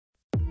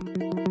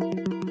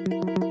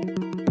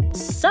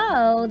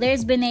So,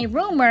 there's been a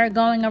rumor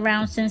going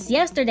around since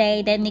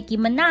yesterday that Nicki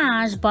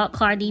Minaj bought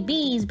Cardi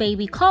B's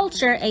baby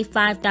Kulture a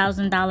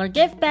 $5,000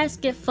 gift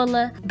basket full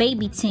of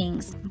baby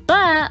tings.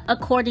 But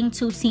according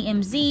to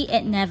TMZ,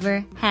 it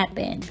never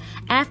happened.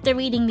 After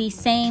reading these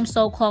same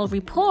so-called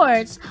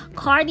reports,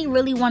 Cardi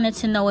really wanted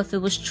to know if it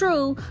was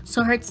true,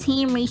 so her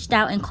team reached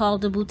out and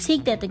called the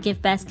boutique that the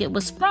gift basket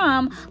was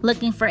from,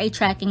 looking for a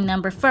tracking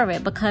number for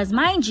it. Because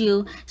mind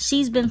you,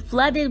 she's been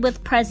flooded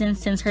with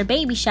presents since her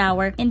baby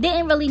shower and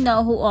didn't really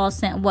know who all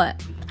sent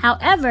what.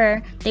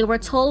 However, they were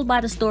told by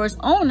the store's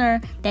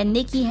owner that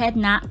Nicki had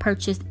not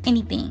purchased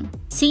anything.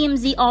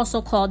 TMZ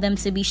also called them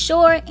to be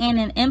sure, and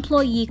an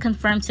employee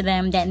confirmed to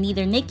them that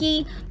neither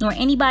Nicki nor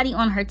anybody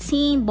on her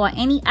team bought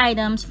any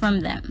items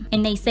from them.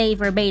 And they say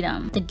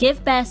verbatim, the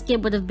gift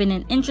basket would have been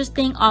an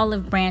interesting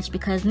olive branch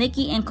because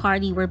Nicki and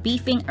Cardi were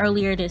beefing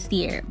earlier this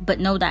year, but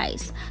no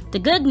dice. The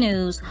good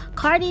news,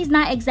 Cardi's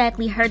not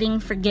exactly hurting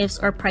for gifts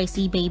or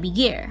pricey baby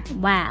gear.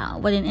 Wow,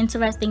 what an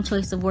interesting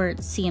choice of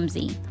words,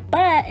 TMZ.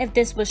 But if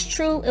this was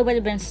true, it would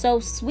have been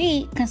so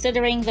sweet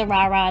considering the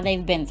rah-rah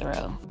they've been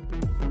through.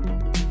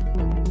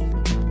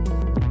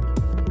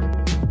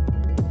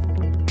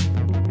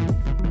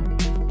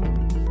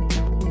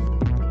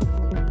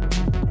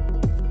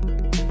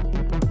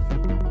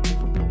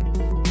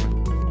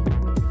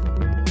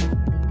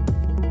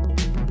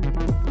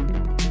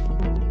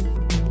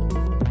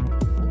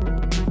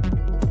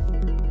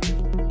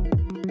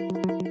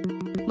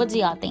 What do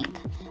y'all think?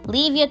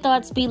 Leave your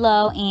thoughts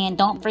below, and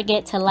don't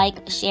forget to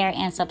like, share,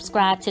 and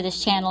subscribe to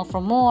this channel for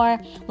more.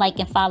 Like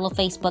and follow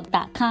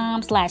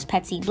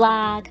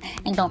facebook.com/PettyBlog.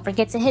 And don't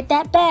forget to hit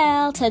that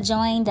bell to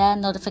join the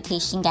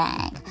notification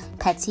gang.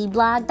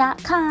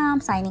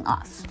 PettyBlog.com signing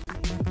off.